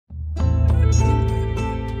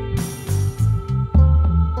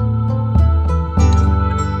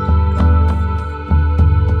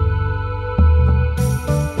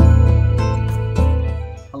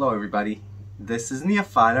everybody. This is Nia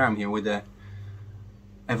Fyler. I'm here with the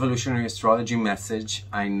Evolutionary Astrology message.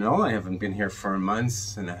 I know I haven't been here for a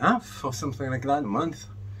month and a half or something like that, a month.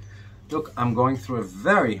 Look, I'm going through a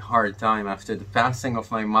very hard time after the passing of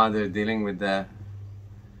my mother, dealing with the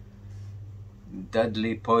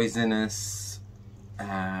deadly, poisonous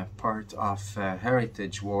part of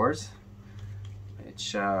heritage wars,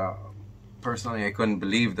 which personally I couldn't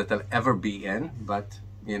believe that I'll ever be in, but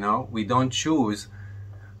you know, we don't choose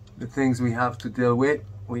the things we have to deal with.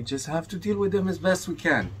 We just have to deal with them as best we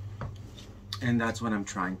can. And that's what I'm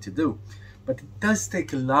trying to do. But it does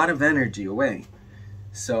take a lot of energy away.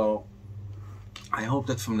 So I hope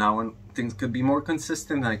that from now on things could be more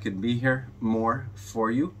consistent. I could be here more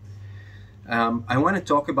for you. I want to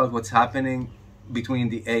talk about what's happening between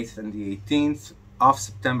the 8th and the 18th of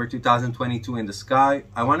September 2022 in the sky.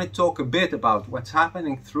 I want to talk a bit about what's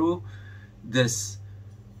happening through this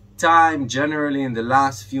time, generally in the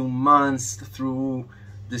last few months, through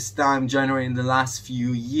this time, generally in the last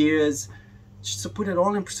few years, just to put it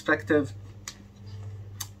all in perspective.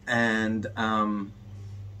 And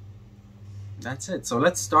that's it. So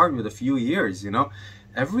let's start with a few years. You know,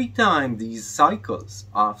 every time these cycles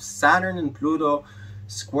of Saturn and Pluto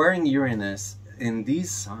squaring Uranus in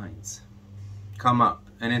these signs come up,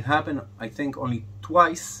 and it happened, I think, only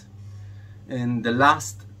twice in the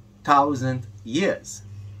last 1,000 years.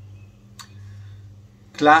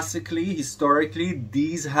 Classically, historically,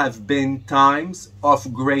 these have been times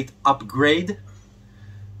of great upgrade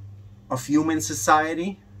of human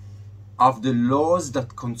society, of the laws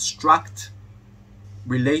that construct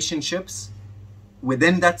relationships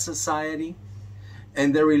within that society,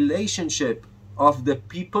 and the relationship of the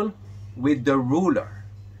people with the ruler.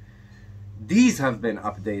 These have been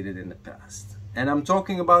updated in the past. And I'm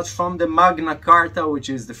talking about from the Magna Carta, which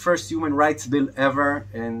is the first human rights bill ever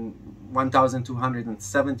in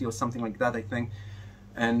 1270 or something like that, I think,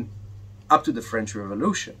 and up to the French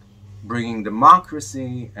Revolution, bringing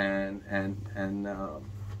democracy and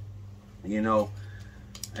you know,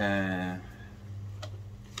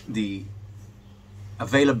 the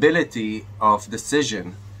availability of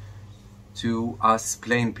decision to us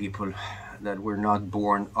plain people that were not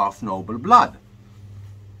born of noble blood.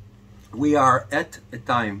 We are at a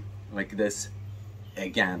time like this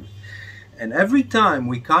again. And every time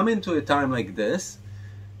we come into a time like this,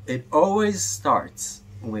 it always starts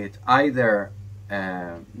with either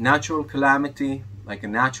a natural calamity, like a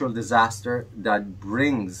natural disaster that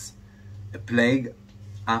brings a plague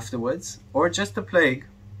afterwards, or just a plague.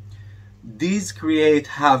 These create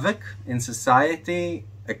havoc in society,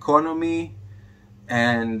 economy,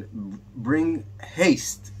 and bring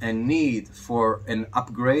haste and need for an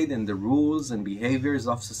upgrade in the rules and behaviors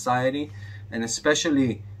of society, and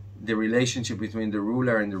especially the relationship between the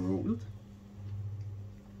ruler and the ruled.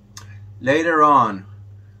 Later on,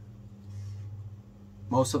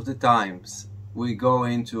 most of the times, we go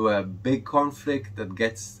into a big conflict that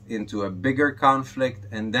gets into a bigger conflict,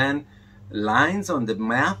 and then lines on the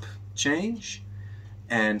map change,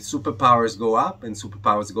 and superpowers go up and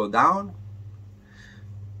superpowers go down.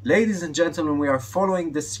 Ladies and gentlemen, we are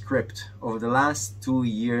following the script over the last 2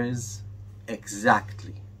 years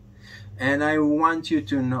exactly. And I want you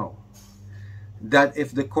to know that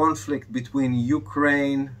if the conflict between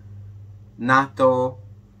Ukraine, NATO,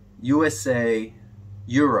 USA,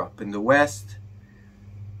 Europe in the West,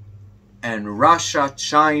 and Russia,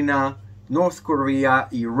 China, North Korea,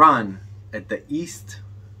 Iran at the East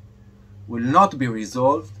will not be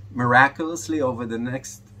resolved miraculously over the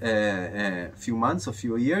next few months or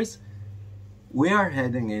few years, we are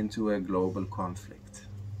heading into a global conflict.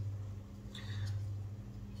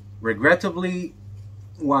 Regrettably,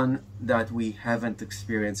 one that we haven't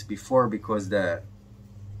experienced before, because the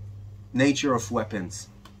nature of weapons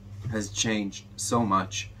has changed so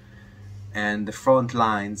much, and the front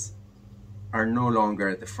lines are no longer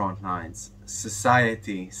at the front lines.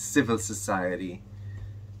 Society, civil society,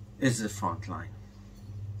 is the front line.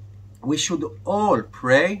 We should all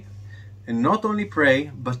pray, and not only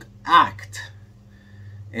pray, but act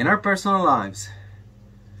in our personal lives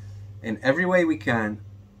in every way we can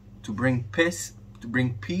to bring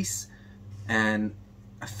peace and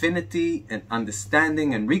affinity and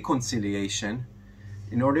understanding and reconciliation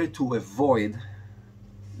in order to avoid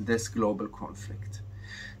this global conflict.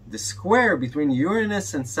 The square between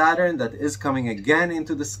Uranus and Saturn that is coming again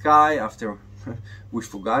into the sky after we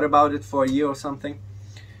forgot about it for a year or something,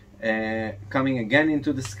 coming again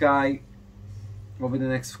into the sky over the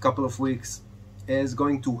next couple of weeks, is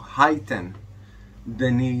going to heighten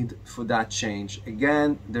the need for that change.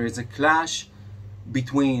 Again, there is a clash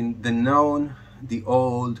between the known, the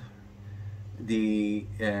old, the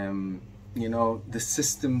you know, the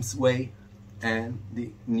systems way, and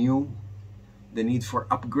the need for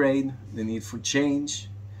upgrade, the need for change,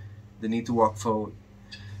 the need to walk forward.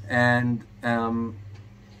 And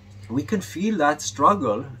we can feel that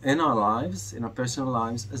struggle in our lives, in our personal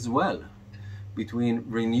lives as well, between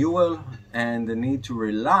renewal and the need to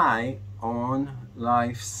rely on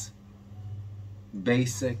life's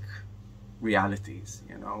basic realities.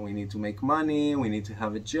 You know, we need to make money, we need to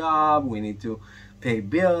have a job, we need to pay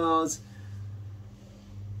bills,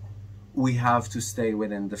 we have to stay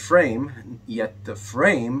within the frame, yet the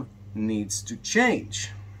frame needs to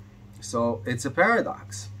change. So it's a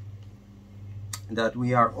paradox that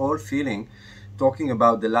we are all feeling, talking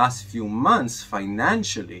about the last few months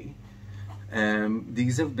financially.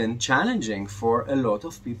 These have been challenging for a lot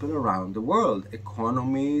of people around the world.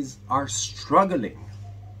 Economies are struggling.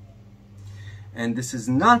 And this is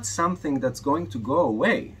not something that's going to go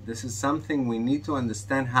away. This is something we need to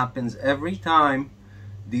understand happens every time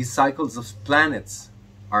these cycles of planets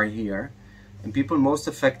are here. And people most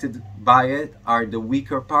affected by it are the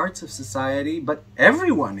weaker parts of society, but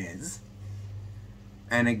everyone is.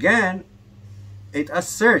 And again, it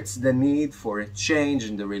asserts the need for a change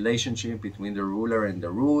in the relationship between the ruler and the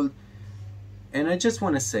ruled. And I just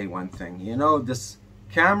want to say one thing. You know, this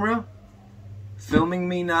camera filming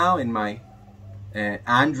me now in my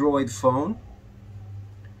Android phone.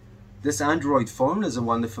 This Android phone is a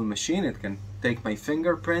wonderful machine. It can take my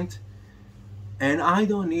fingerprint. And I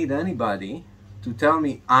don't need anybody to tell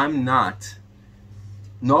me I'm not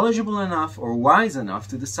knowledgeable enough or wise enough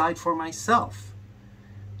to decide for myself.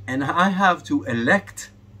 And I have to elect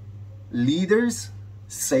leaders,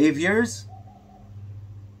 saviors,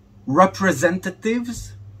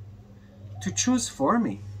 representatives to choose for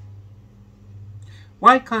me.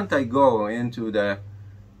 Why can't I go into the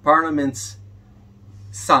Parliament's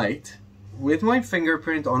site with my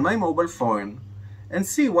fingerprint on my mobile phone and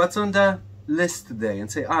see what's on the list today and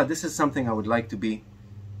say, this is something I would like to be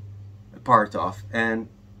a part of, and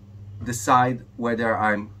decide whether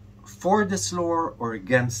I'm for this law or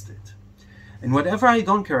against it. And whatever I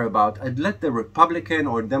don't care about, I'd let the Republican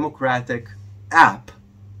or Democratic app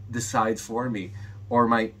decide for me, or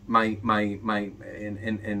in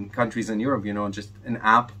countries in Europe, you know, just an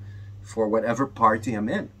app for whatever party I'm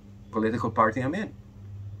in, political party I'm in.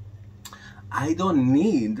 I don't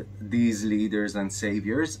need these leaders and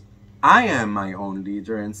saviors. I am my own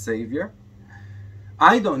leader and savior.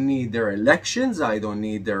 I don't need their elections. I don't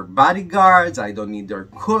need their bodyguards. I don't need their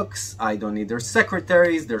cooks. I don't need their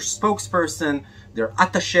secretaries, their spokesperson, their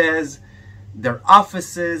attachés, their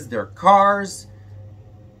offices, their cars,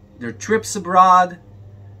 their trips abroad,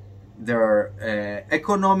 their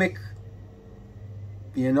economic,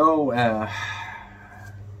 you know,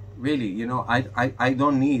 really, you know, I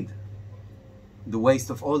don't need the waste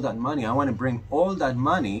of all that money. I want to bring all that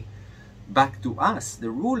money back to us, the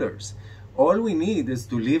rulers. All we need is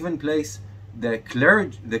to leave in place the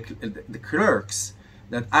clerks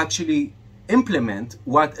that actually implement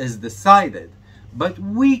what is decided. But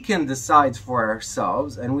we can decide for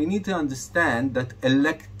ourselves, and we need to understand that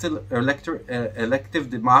elective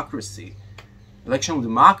democracy, electional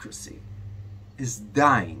democracy, is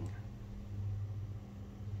dying.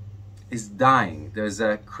 Is dying. There's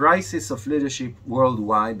a crisis of leadership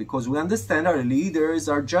worldwide because we understand our leaders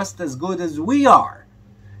are just as good as we are,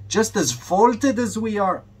 just as faulted as we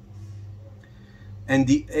are. And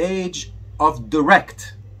the age of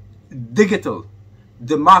direct, digital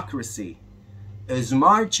democracy is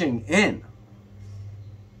marching in.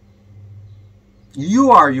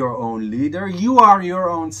 You are your own leader. You are your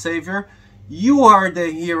own savior. You are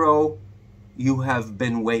the hero you have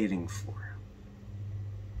been waiting for.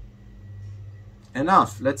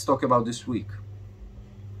 Enough. Let's talk about this week.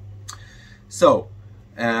 So,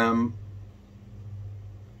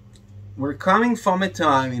 we're coming from a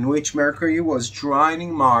time in which Mercury was trining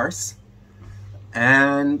Mars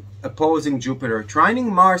and opposing Jupiter.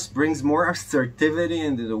 Trining Mars brings more assertivity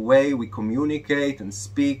into the way we communicate and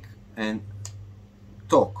speak and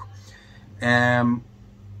talk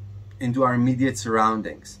into our immediate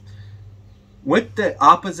surroundings. With the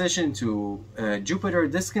opposition to Jupiter,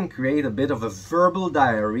 this can create a bit of a verbal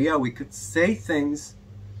diarrhea. We could say things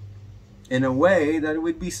in a way that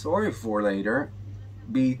we'd be sorry for later,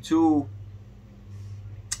 be too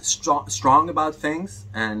strong about things,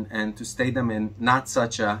 and to state them in not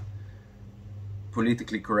such a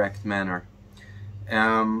politically correct manner.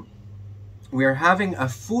 We are having a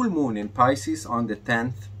full moon in Pisces on the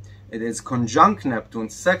 10th. It is conjunct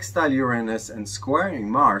Neptune, sextile Uranus, and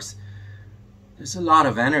squaring Mars. There's a lot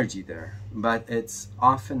of energy there, but it's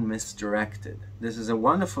often misdirected. This is a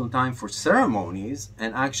wonderful time for ceremonies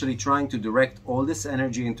and actually trying to direct all this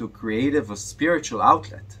energy into creative or spiritual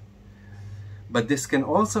outlet. But this can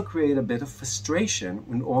also create a bit of frustration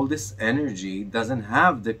when all this energy doesn't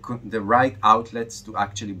have the right outlets to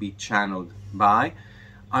actually be channeled by.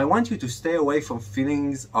 I want you to stay away from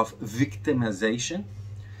feelings of victimization,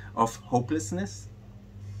 of hopelessness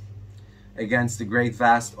against the great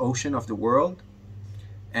vast ocean of the world,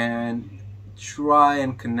 and try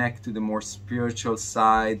and connect to the more spiritual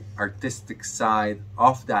side, artistic side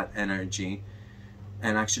of that energy,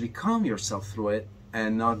 and actually calm yourself through it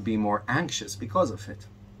and not be more anxious because of it.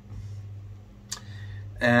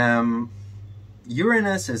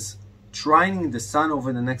 Uranus is trining the sun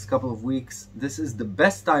over the next couple of weeks. This is the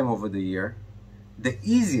best time over the year, the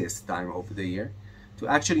easiest time over the year, to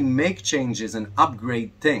actually make changes and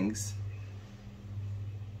upgrade things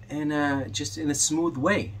just in a smooth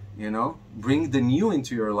way, you know, bring the new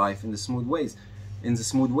into your life in a smooth way.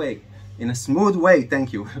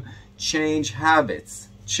 Thank you. Change habits,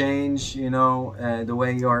 change, you know, the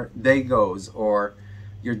way your day goes, or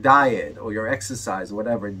your diet, or your exercise,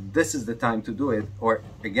 whatever. This is the time to do it. Or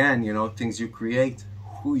again, you know, things you create,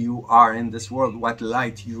 who you are in this world, what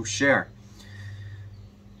light you share.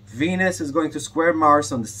 Venus is going to square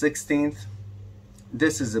Mars on the 16th.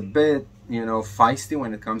 This is a bit, you know, feisty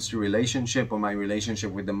when it comes to relationship, or my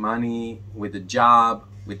relationship with the money, with the job,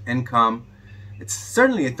 with income. It's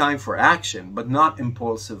certainly a time for action, but not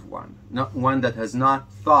impulsive one. Not one that has not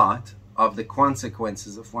thought of the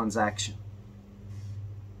consequences of one's action.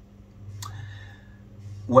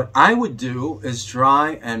 What I would do is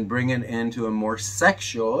try and bring it into a more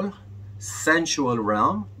sexual, sensual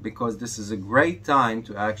realm, because this is a great time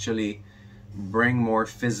to actually bring more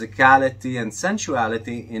physicality and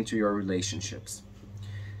sensuality into your relationships.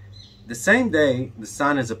 The same day, the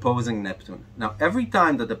sun is opposing Neptune. Now, every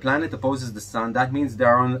time that the planet opposes the sun, that means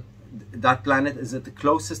that planet is at the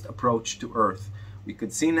closest approach to Earth. We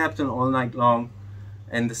could see Neptune all night long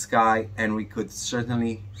in the sky, and we could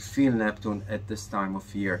certainly feel Neptune at this time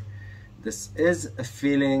of year. This is a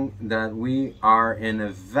feeling that we are in a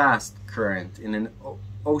vast current, in an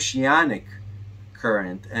oceanic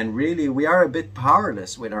current, and really we are a bit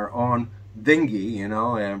powerless with our own dinghy, you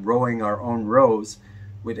know, rowing our own rows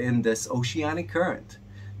within this oceanic current.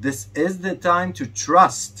 This is the time to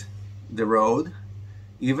trust the road,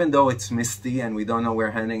 even though it's misty and we don't know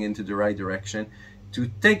we're heading into the right direction,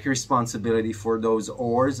 to take responsibility for those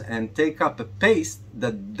oars and take up a pace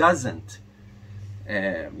that doesn't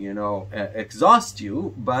exhaust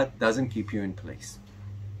you, but doesn't keep you in place.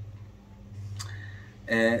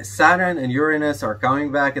 Saturn and Uranus are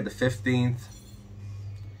coming back at the 15th,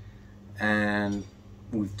 and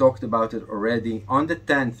we've talked about it already. On the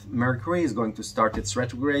 10th, Mercury is going to start its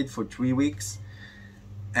retrograde for 3 weeks,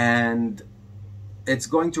 and it's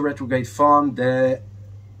going to retrograde from the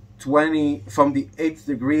 8th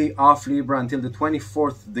degree of Libra until the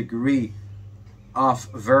 24th degree of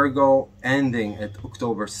Virgo, ending at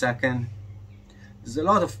October 2nd. There's a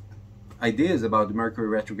lot of ideas about the Mercury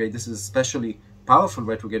retrograde. This is especially powerful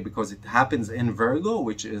retrograde because it happens in Virgo,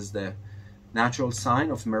 which is the natural sign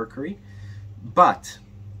of Mercury. But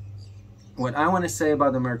what I want to say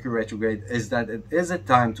about the Mercury retrograde is that it is a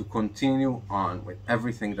time to continue on with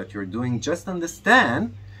everything that you're doing. Just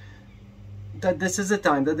understand that this is a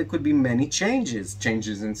time that there could be many changes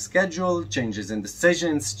in schedule, changes in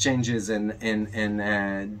decisions, changes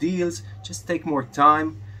in deals. Just take more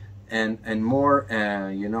time and more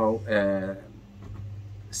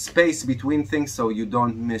space between things, so you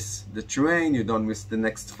don't miss the train, you don't miss the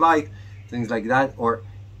next flight, things like that. Or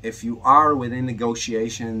if you are within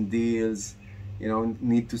negotiation deals, you know,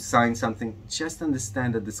 need to sign something, just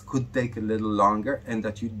understand that this could take a little longer and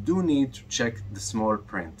that you do need to check the small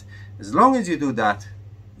print. As long as you do that,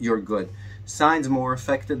 you're good. Signs more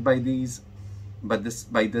affected by these, but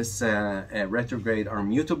by this retrograde are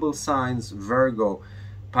mutable signs: Virgo,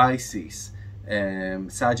 Pisces,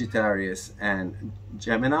 Sagittarius, and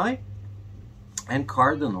Gemini. And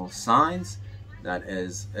cardinal signs, that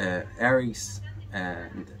is Aries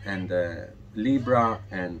and Libra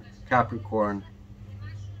and Capricorn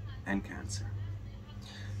and Cancer.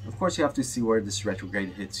 Of course, you have to see where this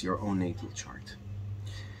retrograde hits your own natal chart.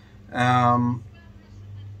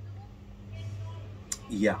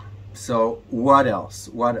 Yeah, so what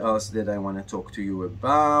else did I want to talk to you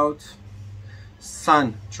about?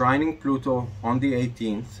 Sun trining Pluto on the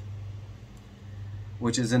 18th,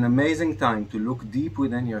 which is an amazing time to look deep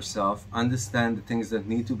within yourself, understand the things that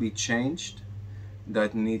need to be changed,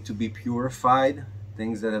 that need to be purified,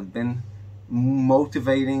 things that have been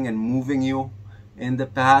motivating and moving you in the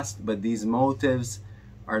past, but these motives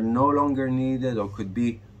are no longer needed, or could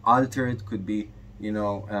be altered, could be, you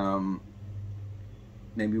know,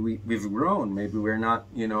 maybe we've grown, maybe we're not,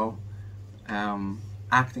 you know,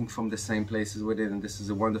 acting from the same places with it, and this is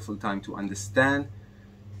a wonderful time to understand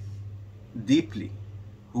deeply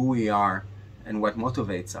who we are and what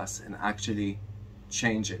motivates us, and actually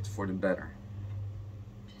change it for the better.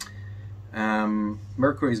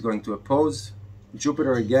 Mercury is going to oppose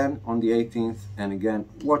Jupiter again on the 18th, and again,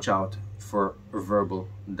 watch out for verbal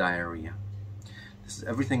diarrhea. This is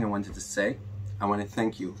everything I wanted to say. I want to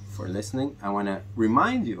thank you for listening. I want to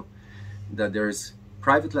remind you that there's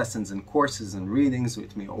private lessons and courses and readings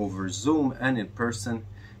with me over Zoom and in person.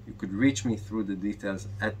 You could reach me through the details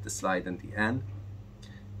at the slide at the end.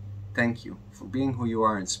 Thank you for being who you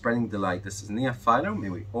are and spreading the light. This is Nia Fyler. May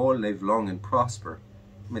we all live long and prosper.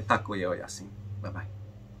 Bye-bye.